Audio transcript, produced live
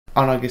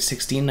On August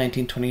 16,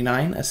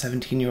 1929, a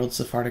 17-year-old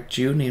Sephardic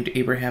Jew named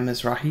Abraham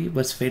Mizrahi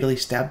was fatally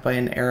stabbed by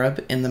an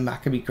Arab in the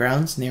Maccabee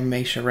grounds near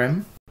Mei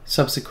Sharim.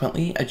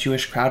 Subsequently, a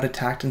Jewish crowd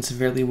attacked and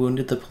severely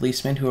wounded the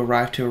policemen who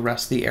arrived to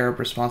arrest the Arab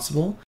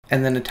responsible,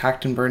 and then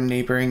attacked and burned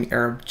neighboring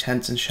Arab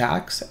tents and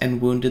shacks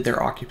and wounded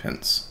their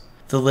occupants.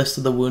 The list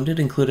of the wounded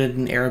included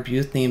an Arab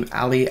youth named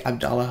Ali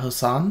Abdallah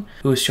Hassan,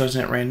 who was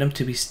chosen at random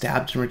to be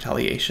stabbed in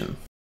retaliation.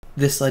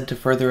 This led to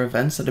further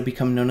events that have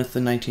become known as the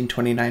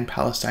 1929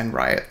 Palestine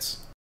Riots.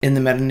 In the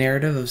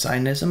meta-narrative of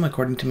Zionism,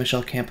 according to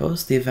Michel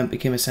Campos, the event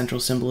became a central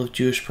symbol of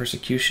Jewish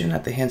persecution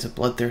at the hands of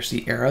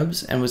bloodthirsty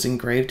Arabs and was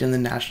engraved in the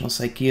national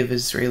psyche of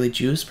Israeli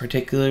Jews,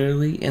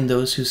 particularly in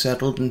those who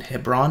settled in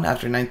Hebron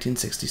after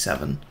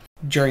 1967.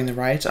 During the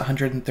riots,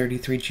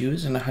 133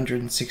 Jews and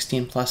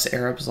 116 plus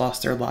Arabs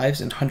lost their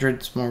lives and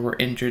hundreds more were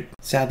injured.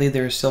 Sadly,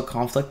 there is still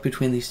conflict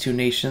between these two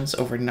nations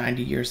over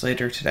 90 years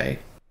later today.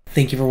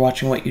 Thank you for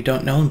watching What You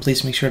Don't Know, and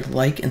please make sure to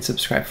like and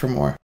subscribe for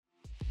more.